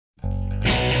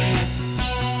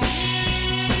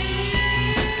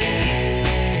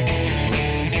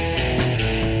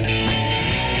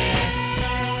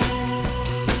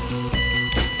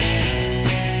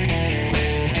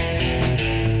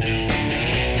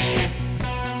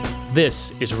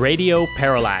This is Radio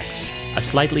Parallax, a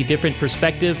slightly different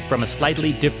perspective from a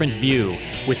slightly different view,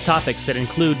 with topics that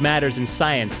include matters in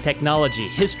science, technology,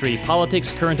 history,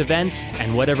 politics, current events,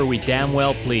 and whatever we damn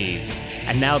well please.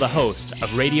 And now the host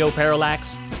of Radio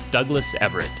Parallax, Douglas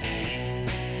Everett.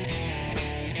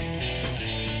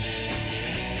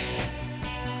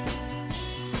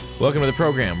 Welcome to the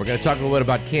program. We're going to talk a little bit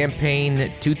about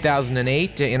campaign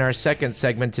 2008 in our second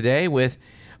segment today with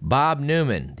Bob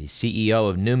Newman, the CEO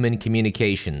of Newman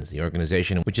Communications, the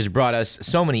organization which has brought us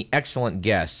so many excellent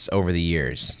guests over the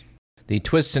years. The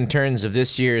twists and turns of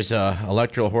this year's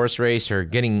electoral horse race are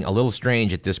getting a little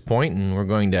strange at this point, and we're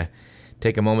going to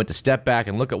take a moment to step back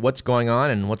and look at what's going on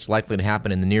and what's likely to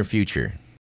happen in the near future.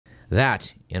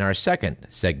 That in our second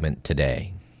segment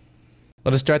today.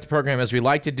 Let us start the program as we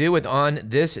like to do with On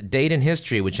This Date in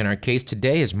History, which in our case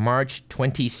today is March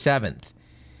 27th.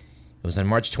 It was on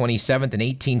March 27th in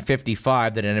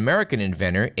 1855 that an American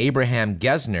inventor, Abraham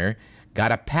Gesner,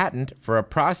 got a patent for a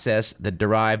process that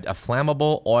derived a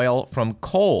flammable oil from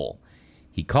coal.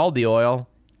 He called the oil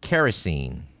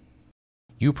kerosene.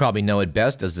 You probably know it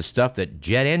best as the stuff that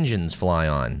jet engines fly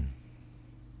on.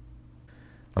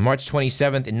 On March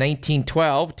 27th in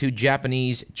 1912, 2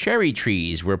 Japanese cherry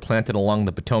trees were planted along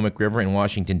the Potomac River in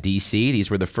Washington, D.C. These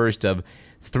were the first of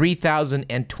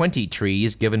 3,020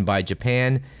 trees given by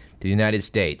Japan to the United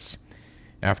States.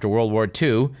 After World War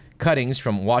II, cuttings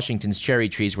from Washington's cherry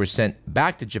trees were sent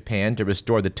back to Japan to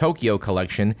restore the Tokyo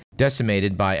collection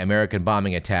decimated by American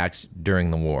bombing attacks during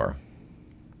the war.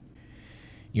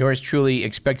 Yours truly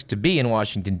expects to be in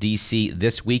Washington, D.C.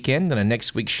 this weekend. And on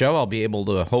next week's show, I'll be able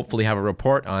to hopefully have a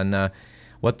report on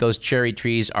what those cherry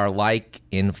trees are like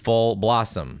in full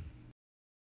blossom.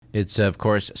 It's, of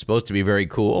course, supposed to be very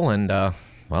cool, and,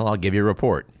 I'll give you a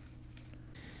report.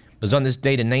 It was on this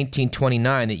date in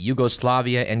 1929 that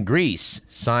Yugoslavia and Greece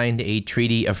signed a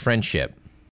treaty of friendship.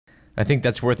 I think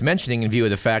that's worth mentioning in view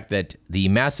of the fact that the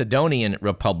Macedonian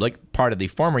Republic, part of the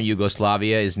former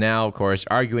Yugoslavia, is now, of course,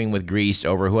 arguing with Greece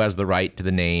over who has the right to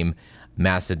the name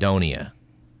Macedonia.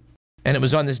 And it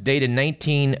was on this date in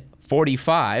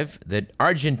 1945 that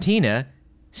Argentina,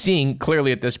 seeing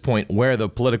clearly at this point where the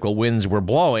political winds were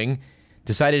blowing,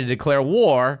 decided to declare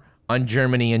war on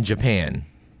Germany and Japan.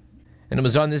 And it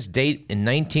was on this date in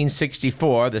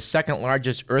 1964, the second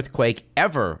largest earthquake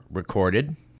ever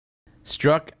recorded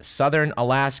struck southern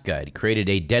Alaska. It created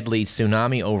a deadly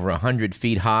tsunami over 100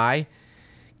 feet high,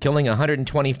 killing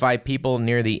 125 people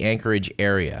near the Anchorage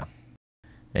area.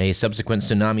 A subsequent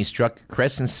tsunami struck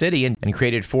Crescent City and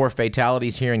created 4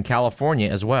 fatalities here in California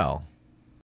as well.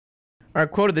 Our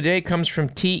quote of the day comes from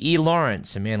T.E.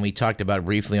 Lawrence, a man we talked about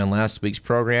briefly on last week's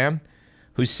program,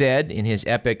 who said in his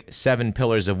epic 7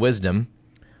 Pillars of Wisdom,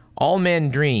 "All men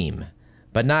dream,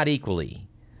 but not equally.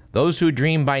 Those who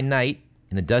dream by night,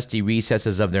 in the dusty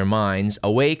recesses of their minds,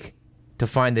 awake to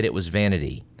find that it was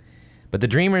vanity. But the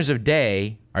dreamers of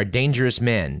day are dangerous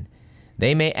men.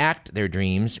 They may act their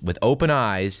dreams with open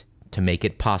eyes to make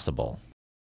it possible."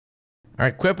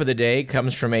 Our quip of the day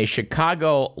comes from a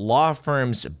Chicago law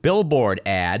firm's billboard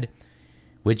ad,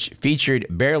 which featured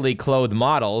barely clothed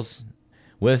models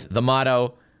with the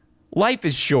motto, "Life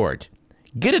is short.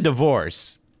 Get a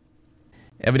divorce."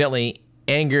 Evidently,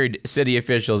 angered city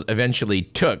officials eventually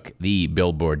took the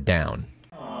billboard down.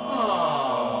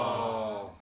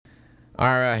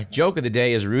 Our joke of the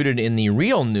day is rooted in the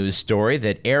real news story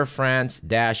that Air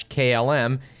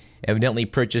France-KLM evidently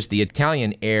purchased the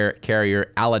Italian air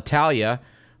carrier Alitalia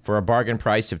for a bargain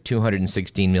price of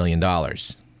 $216 million.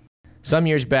 Some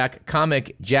years back,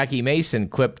 comic Jackie Mason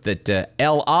quipped that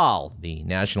El Al, the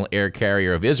national air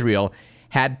carrier of Israel,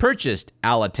 had purchased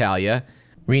Alitalia,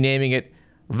 renaming it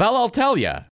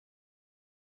Valaltalia.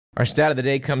 Our stat of the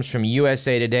day comes from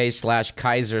USA Today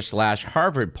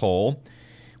 /Kaiser/Harvard poll,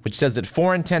 which says that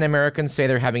 4 in 10 Americans say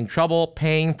they're having trouble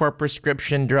paying for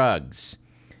prescription drugs.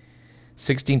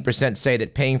 16% say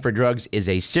that paying for drugs is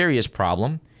a serious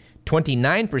problem.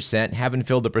 29% haven't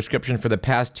filled a prescription for the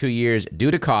past 2 years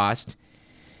due to cost.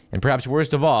 And perhaps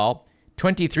worst of all,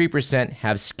 23%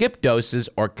 have skipped doses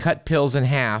or cut pills in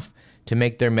half to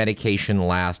make their medication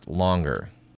last longer.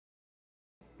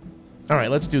 All right,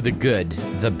 let's do the good,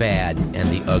 the bad, and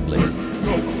the ugly.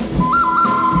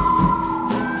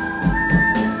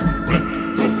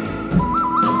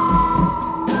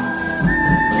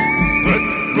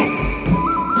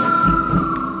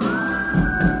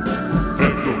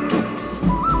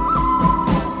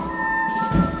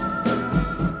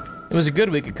 It was a good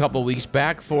week a couple weeks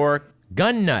back for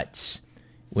gun nuts,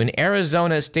 when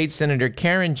Arizona State Senator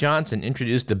Karen Johnson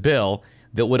introduced a bill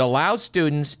that would allow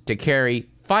students to carry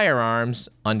firearms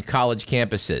on college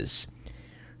campuses.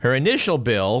 Her initial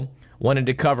bill wanted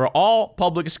to cover all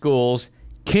public schools,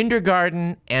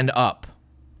 kindergarten and up.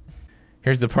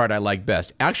 Here's the part I like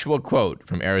best. Actual quote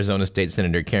from Arizona State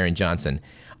Senator Karen Johnson.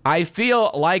 "I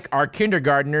feel like our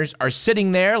kindergartners are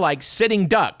sitting there like sitting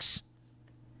ducks."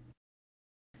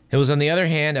 It was, on the other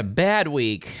hand, a bad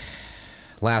week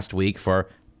last week for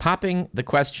popping the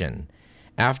question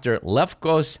after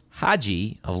Lefkos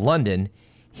Haji of London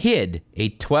hid a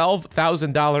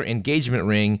 $12,000 engagement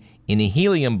ring in a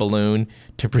helium balloon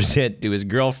to present to his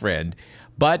girlfriend,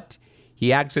 but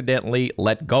he accidentally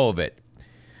let go of it.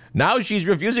 "Now she's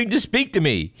refusing to speak to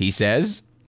me," he says.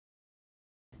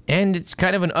 And it's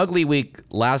kind of an ugly week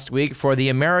last week for the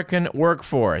American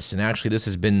workforce. And actually, this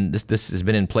has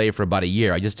been in play for about a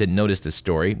year. I just didn't notice this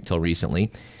story until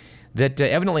recently. That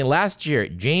evidently last year,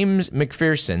 James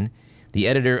McPherson, the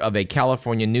editor of a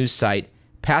California news site,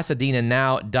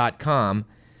 PasadenaNow.com,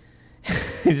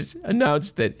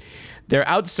 announced that they're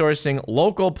outsourcing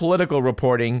local political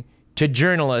reporting to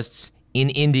journalists in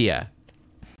India.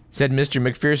 Said Mr.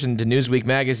 McPherson to Newsweek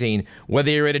magazine,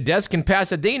 "Whether you're at a desk in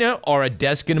Pasadena or a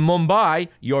desk in Mumbai,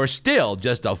 you're still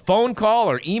just a phone call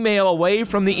or email away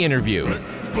from the interview."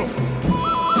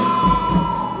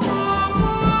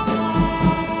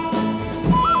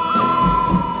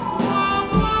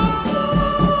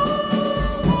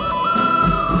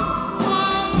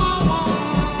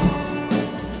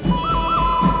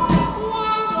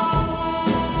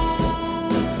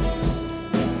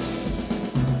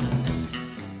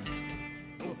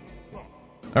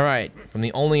 All right, from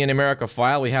the Only in America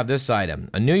file, we have this item.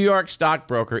 A New York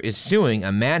stockbroker is suing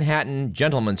a Manhattan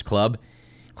gentleman's club,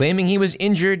 claiming he was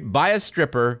injured by a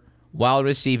stripper while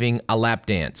receiving a lap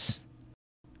dance.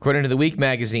 According to The Week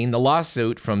magazine, the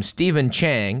lawsuit from Stephen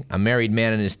Chang, a married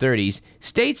man in his 30s,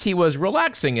 states he was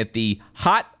relaxing at the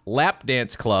Hot Lap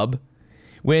Dance Club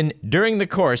when, during the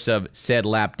course of said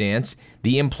lap dance,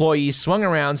 the employee swung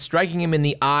around, striking him in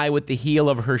the eye with the heel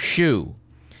of her shoe.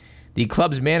 The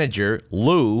club's manager,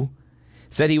 Lou,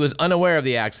 said he was unaware of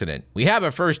the accident. "We have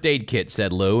a first aid kit,"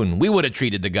 said Lou, "and we would have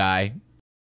treated the guy."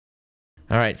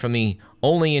 All right, from the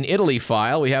Only in Italy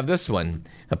file, we have this one.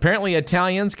 Apparently,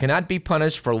 Italians cannot be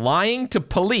punished for lying to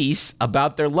police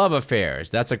about their love affairs.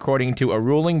 That's according to a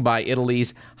ruling by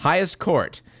Italy's highest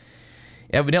court.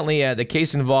 Evidently, the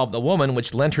case involved a woman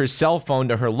which lent her cell phone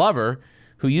to her lover,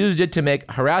 who used it to make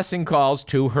harassing calls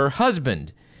to her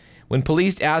husband. When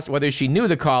police asked whether she knew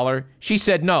the caller, she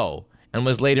said no, and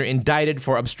was later indicted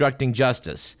for obstructing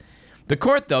justice. The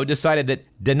court, though, decided that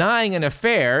denying an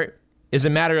affair is a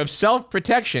matter of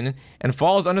self-protection and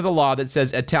falls under the law that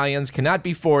says Italians cannot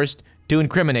be forced to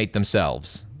incriminate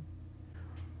themselves.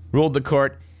 Ruled the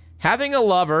court, having a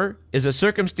lover is a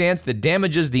circumstance that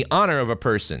damages the honor of a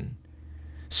person.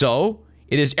 So,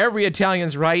 it is every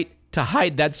Italian's right to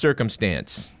hide that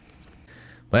circumstance.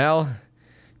 Well,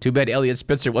 too bad Eliot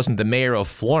Spitzer wasn't the mayor of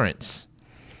Florence.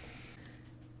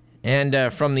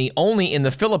 And from the Only in the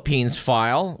Philippines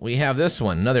file, we have this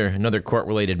one, another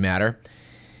court-related matter.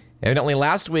 Evidently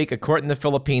last week, a court in the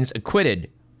Philippines acquitted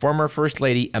former First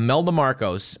Lady Imelda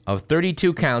Marcos of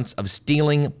 32 counts of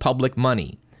stealing public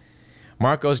money.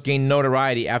 Marcos gained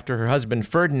notoriety after her husband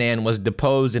Ferdinand was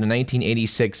deposed in a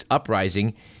 1986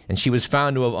 uprising, and she was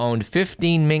found to have owned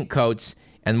 15 mink coats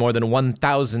and more than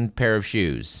 1,000 pair of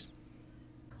shoes.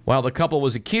 While the couple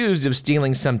was accused of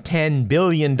stealing some $10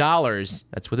 billion,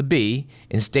 that's with a B,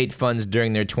 in state funds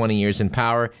during their 20 years in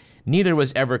power, neither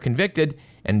was ever convicted,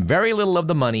 and very little of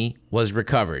the money was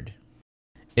recovered.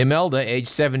 Imelda, age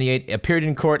 78, appeared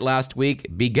in court last week,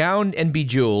 begowned and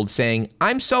bejeweled, saying,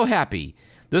 "I'm so happy.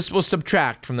 This will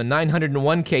subtract from the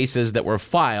 901 cases that were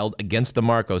filed against the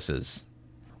Marcoses."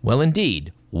 Well,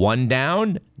 indeed. One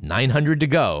down, 900 to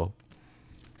go.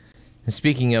 And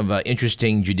speaking of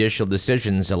interesting judicial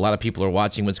decisions, a lot of people are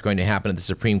watching what's going to happen at the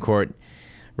Supreme Court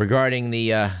regarding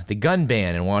the gun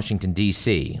ban in Washington,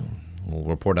 D.C. We'll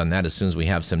report on that as soon as we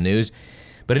have some news.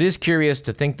 But it is curious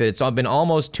to think that it's been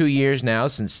almost 2 years now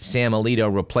since Sam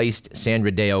Alito replaced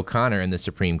Sandra Day O'Connor in the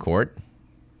Supreme Court.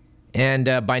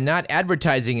 And by not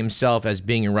advertising himself as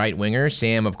being a right-winger,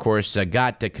 Sam, of course,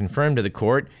 got confirmed to the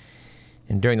court.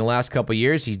 And during the last couple of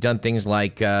years, he's done things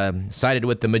like sided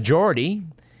with the majority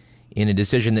in a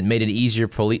decision that made it easier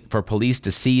for police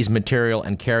to seize material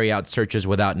and carry out searches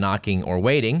without knocking or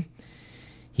waiting.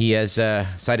 He has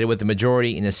sided with the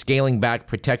majority in scaling back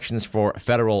protections for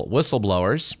federal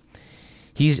whistleblowers.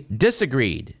 He's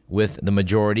disagreed with the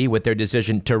majority with their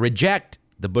decision to reject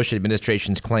the Bush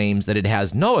administration's claims that it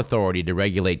has no authority to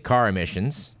regulate car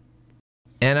emissions.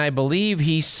 And I believe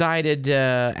he sided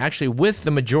actually with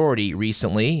the majority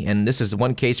recently, and this is the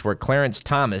one case where Clarence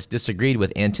Thomas disagreed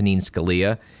with Antonin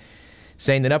Scalia,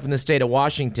 saying that up in the state of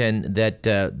Washington that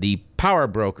the power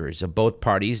brokers of both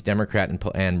parties, Democrat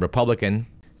and Republican,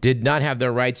 did not have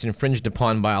their rights infringed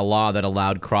upon by a law that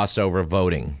allowed crossover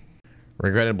voting.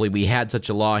 Regrettably, we had such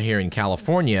a law here in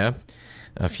California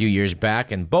a few years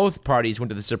back, and both parties went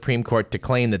to the Supreme Court to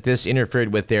claim that this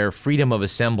interfered with their freedom of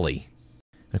assembly.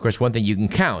 Of course, one thing you can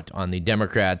count on the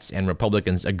Democrats and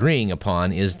Republicans agreeing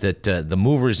upon is that the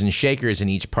movers and shakers in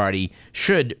each party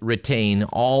should retain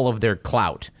all of their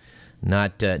clout,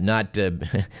 not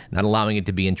allowing it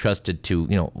to be entrusted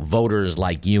to voters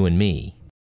like you and me.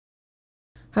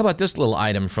 How about this little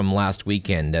item from last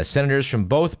weekend? Senators from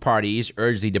both parties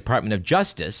urged the Department of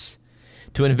Justice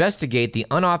to investigate the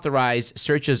unauthorized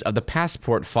searches of the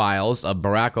passport files of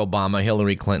Barack Obama,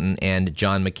 Hillary Clinton, and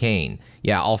John McCain.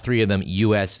 Yeah, all three of them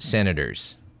U.S.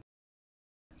 senators.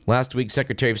 Last week,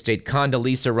 Secretary of State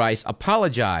Condoleezza Rice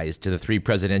apologized to the three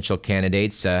presidential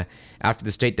candidates after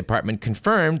the State Department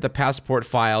confirmed the passport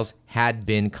files had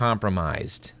been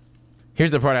compromised.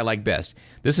 Here's the part I like best.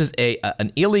 This is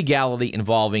an illegality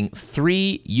involving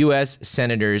three U.S.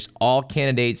 senators, all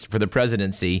candidates for the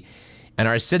presidency, and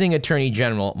our sitting Attorney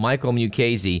General, Michael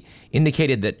Mukasey,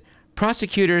 indicated that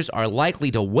prosecutors are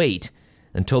likely to wait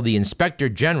until the Inspector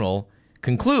General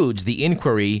concludes the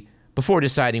inquiry before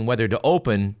deciding whether to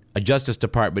open a Justice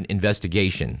Department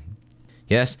investigation.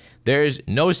 Yes, there's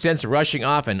no sense rushing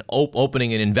off and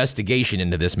opening an investigation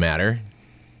into this matter.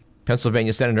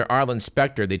 Pennsylvania Senator Arlen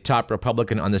Specter, the top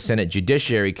Republican on the Senate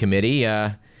Judiciary Committee,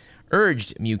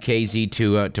 urged Mukasey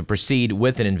to proceed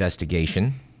with an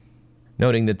investigation,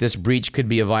 noting that this breach could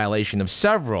be a violation of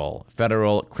several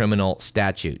federal criminal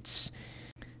statutes.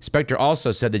 Specter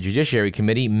also said the Judiciary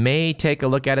Committee may take a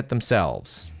look at it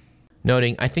themselves,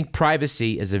 noting, "I think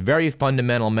privacy is a very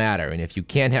fundamental matter, and if you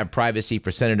can't have privacy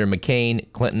for Senator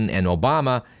McCain, Clinton, and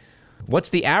Obama, what's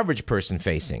the average person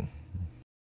facing?"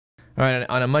 All right,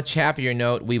 on a much happier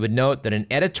note, we would note that an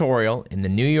editorial in the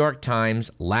New York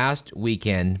Times last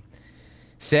weekend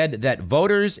said that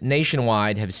voters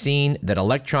nationwide have seen that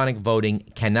electronic voting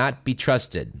cannot be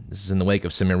trusted. This is in the wake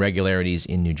of some irregularities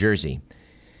in New Jersey.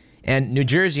 And New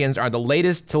Jerseyans are the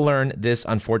latest to learn this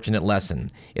unfortunate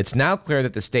lesson. It's now clear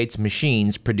that the state's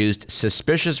machines produced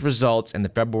suspicious results in the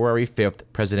February 5th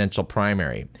presidential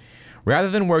primary. Rather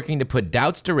than working to put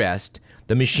doubts to rest,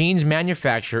 the machine's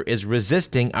manufacturer is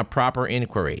resisting a proper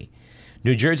inquiry.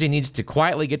 New Jersey needs to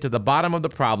quietly get to the bottom of the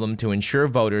problem to ensure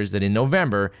voters that in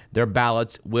November their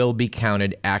ballots will be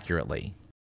counted accurately.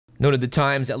 Noted the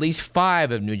Times, at least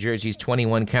 5 of New Jersey's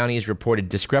 21 counties reported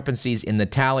discrepancies in the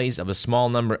tallies of a small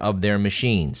number of their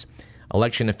machines.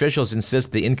 Election officials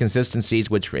insist the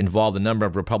inconsistencies, which involve the number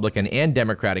of Republican and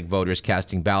Democratic voters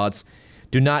casting ballots,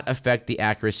 do not affect the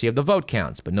accuracy of the vote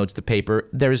counts, but notes the paper,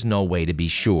 there is no way to be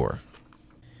sure.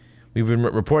 We've been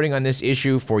reporting on this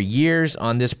issue for years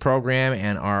on this program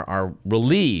and are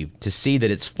relieved to see that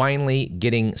it's finally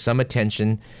getting some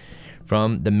attention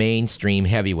from the mainstream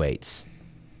heavyweights.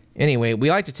 Anyway, we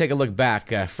like to take a look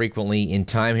back frequently in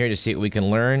time here to see what we can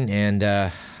learn, and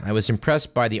I was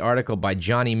impressed by the article by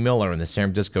Johnny Miller in the San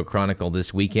Francisco Chronicle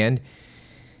this weekend.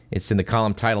 It's in the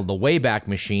column titled The Wayback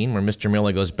Machine, where Mr.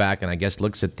 Miller goes back and I guess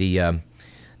looks at the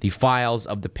files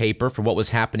of the paper for what was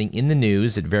happening in the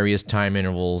news at various time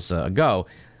intervals ago.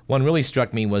 One really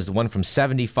struck me was the one from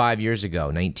 75 years ago,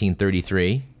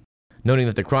 1933, noting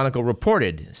that the Chronicle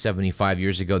reported 75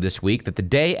 years ago this week that the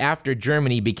day after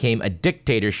Germany became a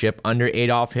dictatorship under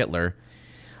Adolf Hitler,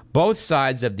 both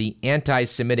sides of the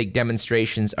anti-Semitic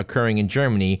demonstrations occurring in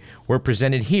Germany were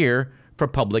presented here for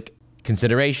public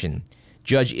consideration.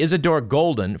 Judge Isidore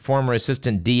Golden, former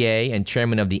assistant DA and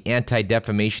chairman of the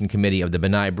Anti-Defamation Committee of the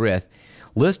B'nai B'rith,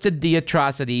 listed the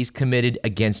atrocities committed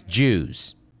against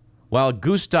Jews, while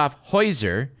Gustav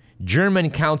Heuser, German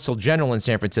consul general in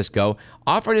San Francisco,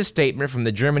 offered a statement from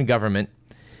the German government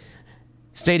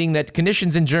stating that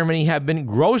conditions in Germany have been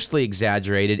grossly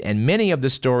exaggerated and many of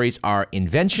the stories are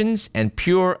inventions and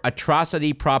pure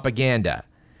atrocity propaganda.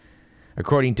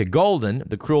 According to Golden,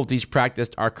 the cruelties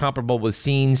practiced are comparable with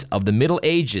scenes of the Middle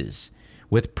Ages,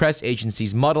 with press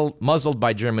agencies muzzled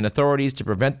by German authorities to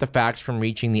prevent the facts from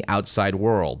reaching the outside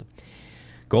world.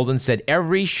 Golden said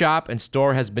every shop and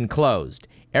store has been closed.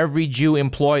 Every Jew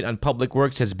employed on public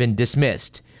works has been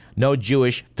dismissed. No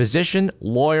Jewish physician,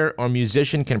 lawyer, or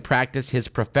musician can practice his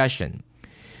profession.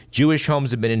 Jewish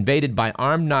homes have been invaded by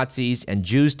armed Nazis and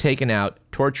Jews taken out,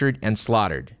 tortured, and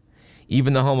slaughtered.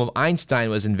 Even the home of Einstein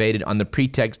was invaded on the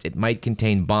pretext it might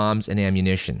contain bombs and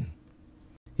ammunition.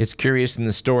 It's curious in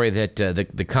the story that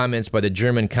the comments by the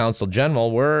German consul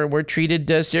general were treated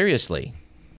seriously.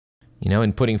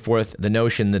 in putting forth the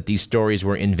notion that these stories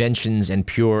were inventions and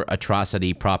pure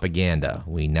atrocity propaganda.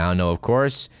 We now know, of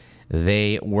course,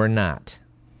 they were not.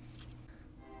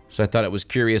 So I thought it was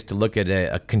curious to look at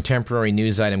a contemporary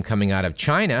news item coming out of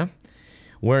China,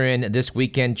 wherein this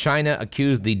weekend China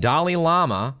accused the Dalai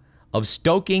Lama of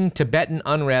stoking Tibetan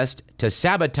unrest to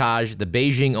sabotage the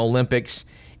Beijing Olympics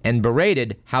and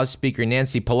berated House Speaker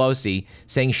Nancy Pelosi,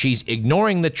 saying she's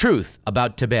ignoring the truth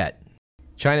about Tibet.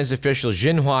 China's official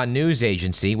Xinhua news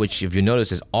agency, which, if you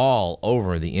notice, is all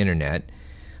over the internet,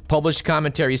 published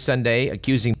commentary Sunday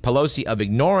accusing Pelosi of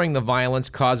ignoring the violence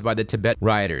caused by the Tibet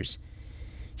rioters.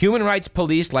 Human rights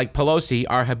police like Pelosi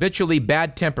are habitually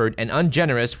bad-tempered and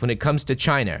ungenerous when it comes to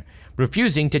China,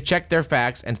 refusing to check their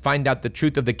facts and find out the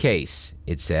truth of the case,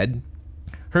 it said.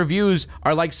 Her views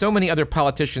are like so many other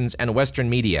politicians and Western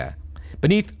media.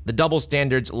 Beneath the double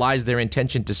standards lies their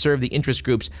intention to serve the interest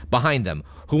groups behind them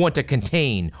who want to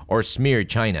contain or smear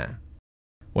China.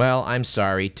 Well, I'm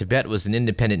sorry. Tibet was an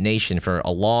independent nation for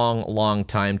a long, long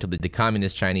time till the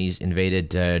communist Chinese invaded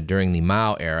during the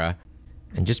Mao era.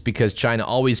 And just because China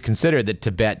always considered that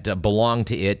Tibet belonged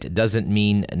to it doesn't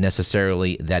mean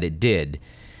necessarily that it did.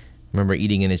 I remember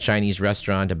eating in a Chinese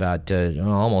restaurant about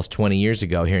almost 20 years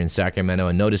ago here in Sacramento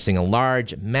and noticing a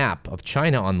large map of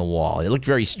China on the wall. It looked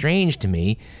very strange to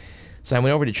me, so I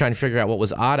went over to try and figure out what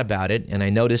was odd about it, and I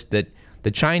noticed that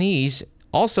the Chinese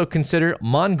also consider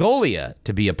Mongolia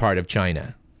to be a part of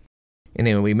China.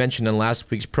 Anyway, we mentioned in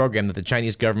last week's program that the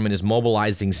Chinese government is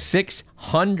mobilizing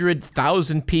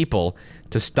 600,000 people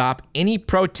to stop any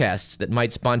protests that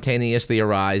might spontaneously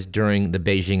arise during the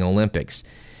Beijing Olympics.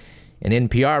 And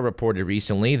NPR reported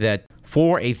recently that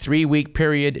for a 3-week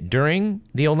period during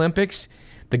the Olympics,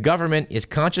 the government is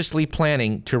consciously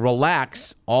planning to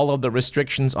relax all of the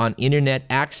restrictions on internet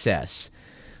access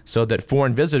so that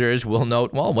foreign visitors will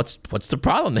note, well, what's the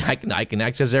problem? I can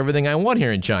access everything I want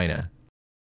here in China.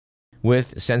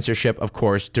 With censorship, of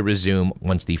course, to resume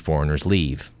once the foreigners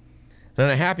leave. And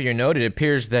on a happier note, it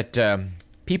appears that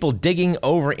people digging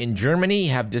over in Germany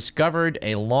have discovered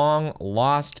a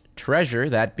long-lost treasure,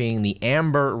 that being the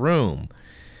Amber Room,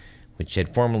 which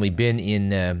had formerly been in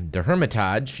the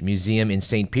Hermitage Museum in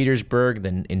St. Petersburg.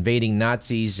 The invading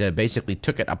Nazis basically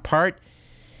took it apart,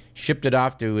 shipped it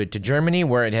off to Germany,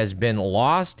 where it has been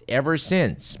lost ever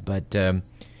since. But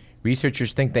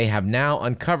researchers think they have now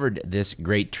uncovered this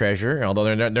great treasure,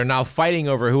 although they're now fighting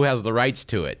over who has the rights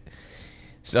to it.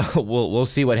 So we'll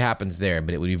see what happens there.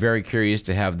 But it would be very curious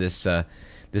to have this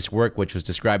work, which was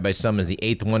described by some as the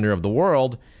eighth wonder of the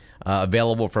world,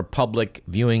 available for public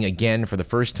viewing again for the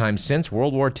first time since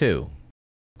World War II.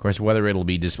 Of course, whether it'll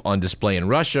be on display in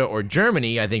Russia or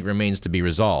Germany, I think remains to be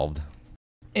resolved.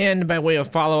 And by way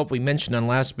of follow-up, we mentioned on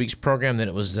last week's program that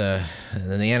it was the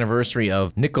anniversary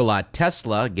of Nikola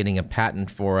Tesla getting a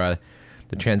patent for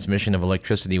the transmission of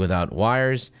electricity without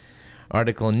wires.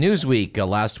 Article in Newsweek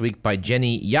last week by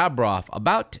Jenny Yabroff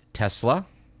about Tesla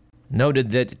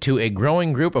noted that to a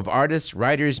growing group of artists,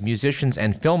 writers, musicians,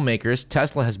 and filmmakers,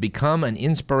 Tesla has become an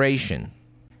inspiration.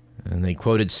 And they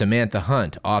quoted Samantha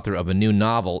Hunt, author of a new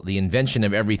novel, The Invention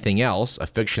of Everything Else, a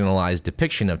fictionalized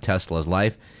depiction of Tesla's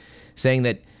life, saying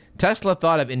that Tesla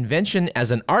thought of invention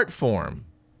as an art form,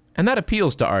 and that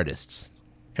appeals to artists.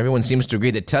 Everyone seems to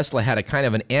agree that Tesla had a kind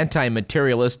of an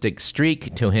anti-materialistic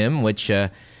streak to him, which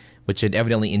had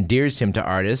evidently endears him to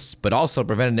artists, but also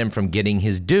prevented him from getting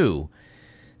his due.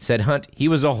 Said Hunt, he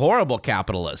was a horrible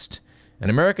capitalist,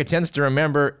 and America tends to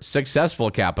remember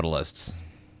successful capitalists.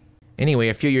 Anyway,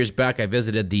 a few years back, I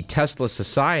visited the Tesla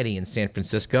Society in San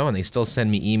Francisco, and they still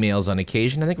send me emails on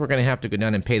occasion. I think we're going to have to go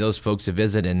down and pay those folks a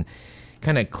visit and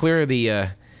kind of clear the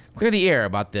air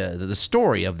about the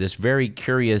story of this very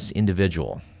curious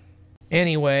individual.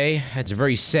 Anyway, it's a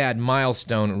very sad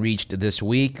milestone reached this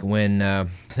week when the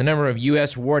number of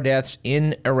U.S. war deaths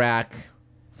in Iraq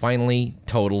finally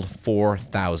totaled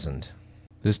 4,000.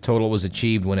 This total was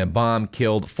achieved when a bomb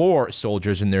killed 4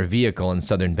 soldiers in their vehicle in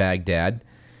southern Baghdad.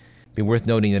 It'd be worth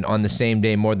noting that on the same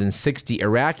day, more than 60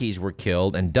 Iraqis were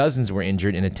killed and dozens were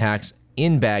injured in attacks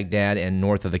in Baghdad and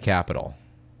north of the capital.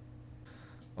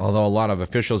 Although a lot of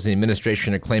officials in the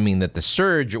administration are claiming that the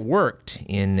surge worked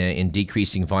in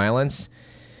decreasing violence,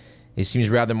 it seems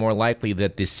rather more likely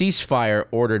that the ceasefire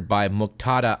ordered by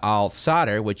Muqtada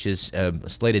al-Sadr, which is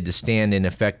slated to stand in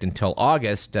effect until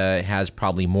August, has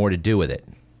probably more to do with it.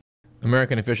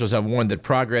 American officials have warned that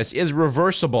progress is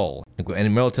reversible,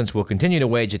 and militants will continue to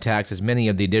wage attacks as many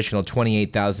of the additional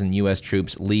 28,000 U.S.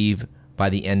 troops leave by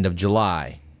the end of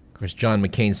July. Of course, John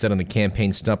McCain said on the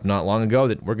campaign stump not long ago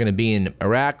that we're going to be in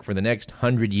Iraq for the next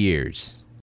 100 years.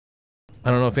 I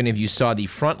don't know if any of you saw the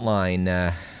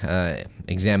Frontline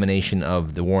examination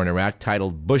of the war in Iraq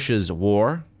titled Bush's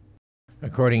War.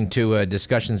 According to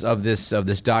discussions of this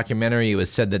documentary, it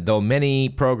was said that though many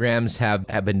programs have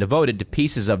been devoted to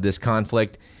pieces of this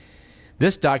conflict,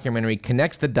 this documentary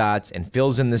connects the dots and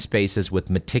fills in the spaces with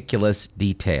meticulous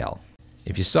detail.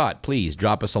 If you saw it, please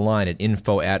drop us a line at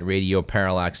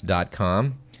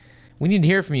info@radioparallax.com. We need to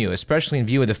hear from you, especially in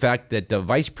view of the fact that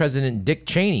Vice President Dick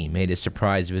Cheney made a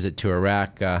surprise visit to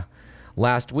Iraq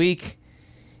last week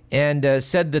and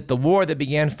said that the war that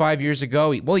began 5 years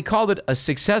ago, he called it a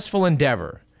successful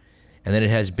endeavor, and that it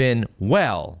has been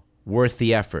well worth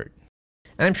the effort.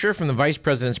 And I'm sure from the Vice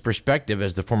President's perspective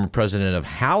as the former president of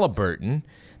Halliburton,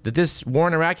 that this war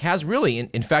in Iraq has really,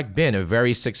 in fact, been a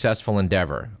very successful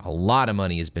endeavor. A lot of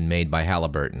money has been made by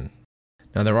Halliburton.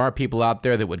 Now, there are people out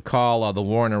there that would call the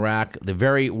war in Iraq the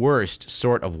very worst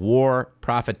sort of war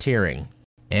profiteering.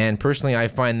 And personally, I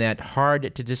find that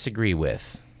hard to disagree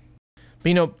with.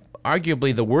 But,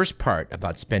 arguably the worst part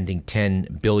about spending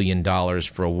 $10 billion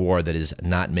for a war that is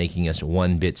not making us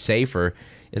one bit safer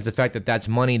is the fact that that's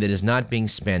money that is not being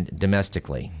spent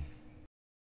domestically.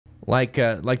 Like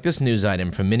this news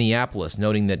item from Minneapolis,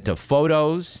 noting that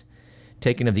photos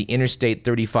taken of the Interstate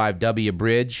 35W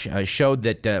bridge showed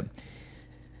that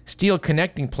steel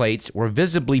connecting plates were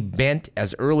visibly bent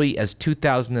as early as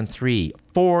 2003,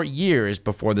 4 years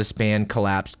before the span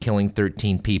collapsed, killing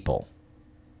 13 people.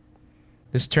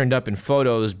 This turned up in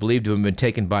photos believed to have been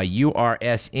taken by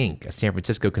URS Inc., a San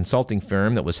Francisco consulting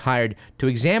firm that was hired to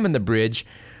examine the bridge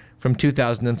from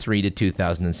 2003 to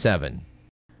 2007.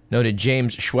 Noted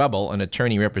James Schwebel, an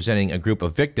attorney representing a group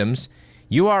of victims,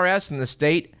 URS and the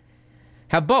state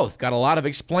have both got a lot of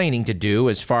explaining to do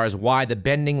as far as why the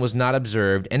bending was not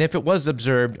observed, and if it was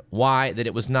observed, why that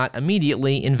it was not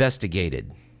immediately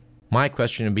investigated. My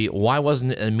question would be, why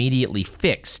wasn't it immediately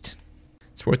fixed?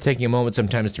 It's worth taking a moment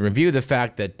sometimes to review the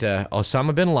fact that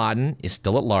Osama bin Laden is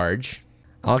still at large.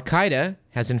 Al-Qaeda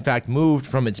has in fact moved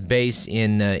from its base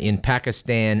in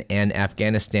Pakistan and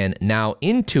Afghanistan now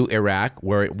into Iraq,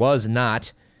 where it was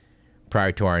not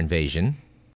prior to our invasion.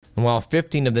 And while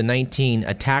 15 of the 19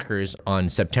 attackers on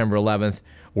September 11th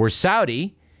were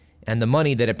Saudi, and the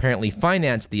money that apparently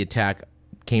financed the attack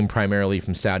came primarily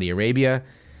from Saudi Arabia,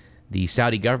 the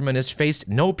Saudi government has faced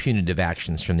no punitive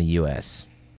actions from the U.S.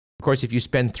 Of course, if you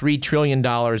spend $3 trillion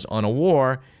on a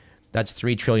war, that's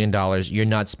 $3 trillion you're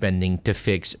not spending to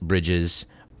fix bridges,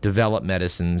 develop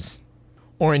medicines,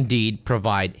 or indeed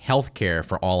provide health care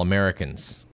for all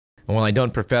Americans. And while I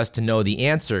don't profess to know the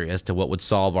answer as to what would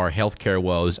solve our health care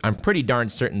woes, I'm pretty darn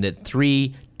certain that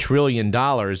 $3 trillion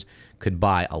could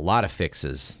buy a lot of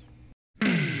fixes.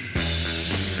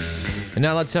 And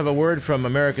now let's have a word from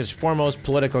America's foremost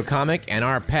political comic and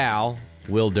our pal,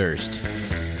 Will Durst.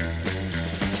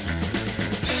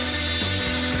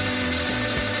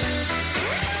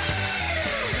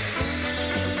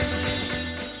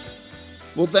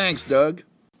 Well, thanks, Doug.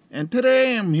 And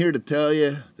today I'm here to tell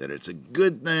you that it's a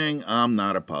good thing I'm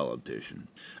not a politician.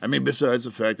 I mean, besides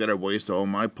the fact that I waste all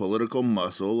my political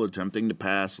muscle attempting to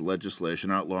pass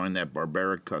legislation outlawing that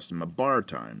barbaric custom of bar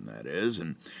time, that is,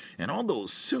 and all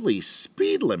those silly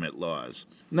speed limit laws.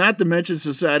 Not to mention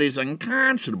society's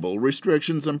unconscionable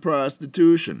restrictions on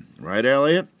prostitution. Right,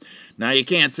 Elliot? Now, you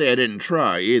can't say I didn't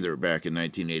try either back in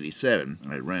 1987.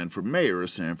 I ran for mayor of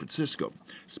San Francisco.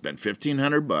 Spent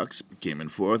 $1,500, came in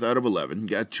 4th out of 11,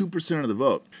 got 2% of the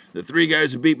vote. The 3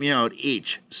 guys who beat me out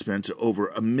each spent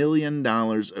over $1 million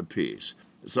apiece.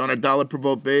 So on a dollar per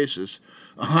vote basis,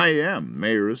 I am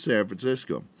mayor of San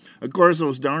Francisco. Of course,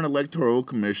 those darn electoral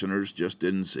commissioners just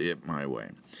didn't see it my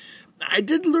way. I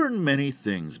did learn many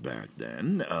things back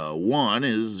then. One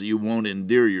is you won't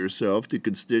endear yourself to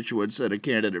constituents at a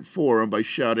candidate forum by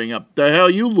shouting up, "The hell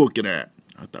you looking at?"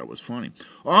 I thought it was funny.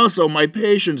 Also, my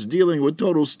patience dealing with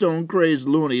total stone-crazed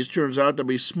loonies turns out to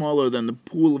be smaller than the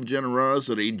pool of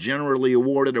generosity generally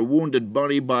awarded a wounded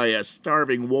bunny by a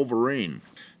starving wolverine.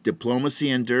 Diplomacy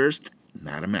and Durst,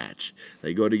 not a match.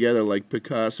 They go together like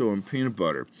Picasso and peanut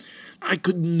butter. I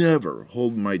could never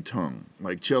hold my tongue,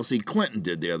 like Chelsea Clinton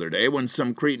did the other day when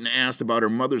some cretin asked about her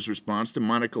mother's response to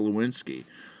Monica Lewinsky.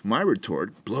 My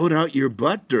retort, "Blowed out your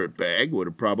butt, dirtbag," would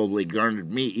have probably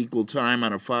garnered me equal time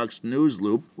on a Fox News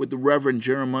loop with the Reverend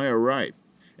Jeremiah Wright.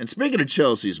 And speaking of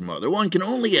Chelsea's mother, one can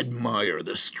only admire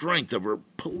the strength of her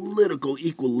political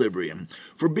equilibrium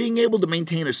for being able to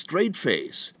maintain a straight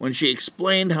face when she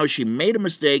explained how she made a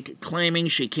mistake claiming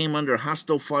she came under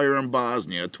hostile fire in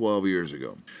Bosnia 12 years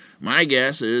ago. My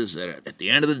guess is that at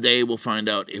the end of the day, we'll find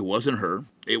out it wasn't her,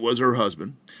 it was her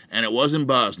husband, and it wasn't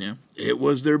Bosnia, it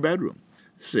was their bedroom.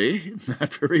 See?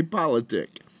 Not very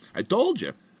politic. I told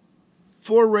you.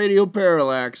 For Radio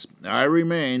Parallax, I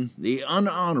remain the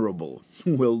unhonorable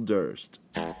Will Durst.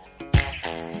 And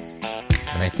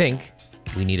I think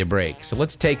we need a break. So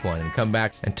let's take one and come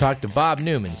back and talk to Bob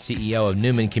Newman, CEO of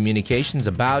Newman Communications,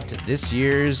 about this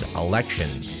year's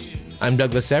election. I'm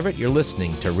Douglas Everett. You're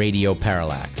listening to Radio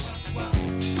Parallax.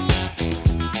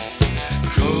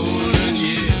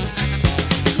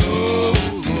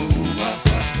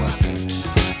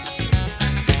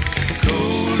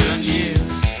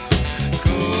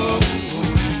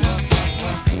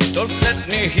 Don't let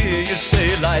me hear you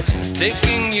say life's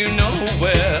taking you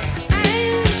nowhere.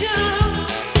 Angel,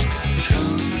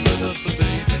 come up,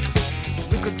 baby.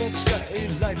 Look at that sky,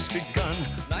 life's begun.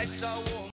 Nights are warm.